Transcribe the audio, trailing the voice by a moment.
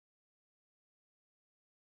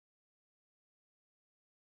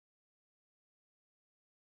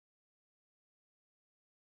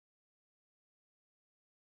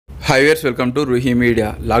Hi viewers, welcome to Ruhi media.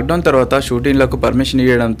 Lockdown తర్వాత షూటింగ్లకు permission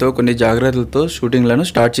ఇవ్వడంతో కొన్ని జాగ్రత్తలతో షూటింగ్లను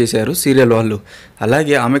స్టార్ట్ చేశారు సీరియల్ వాళ్ళు.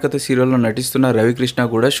 అలాగే ఆమె కథ సీరియల్లో నటిస్తున్న రవికృష్ణ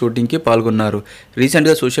కూడా షూటింగ్కి పాల్గొన్నారు.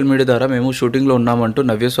 రీసెంట్గా సోషల్ మీడియా ద్వారా మేము షూటింగ్లో ఉన్నామంటూ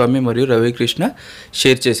నవ్యస్వామి మరియు రవికృష్ణ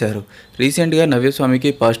షేర్ చేశారు. రీసెంట్గా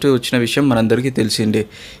నవ్యస్వామికి పాజిటివ్ వచ్చిన విషయం మనందరికీ తెలిసిందే.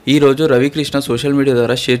 ఈరోజు రవికృష్ణ సోషల్ మీడియా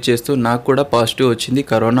ద్వారా షేర్ చేస్తూ నాకు కూడా పాజిటివ్ వచ్చింది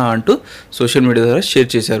కరోనా అంటూ సోషల్ మీడియా ద్వారా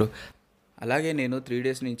షేర్ చేశారు. అలాగే నేను 3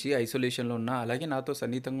 డేస్ నుంచి ఐసోలేషన్లో ఉన్నా, అలాగే నాతో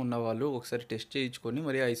సన్నిహితంగా ఉన్న వాళ్ళు ఒకసారి టెస్ట్ చేయించుకొని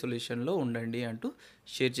మరి ఐసోలేషన్లో ఉండండి అంటూ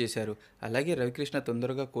షేర్ చేశారు. అలాగే రవికృష్ణ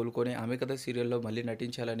తొందరగా కోలుకొని ఆమె కథ సీరియల్లో మళ్ళీ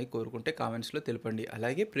నటించాలని కోరుకుంటే కామెంట్స్లో తెలపండి.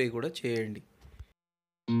 అలాగే ప్రే కూడా చేయండి.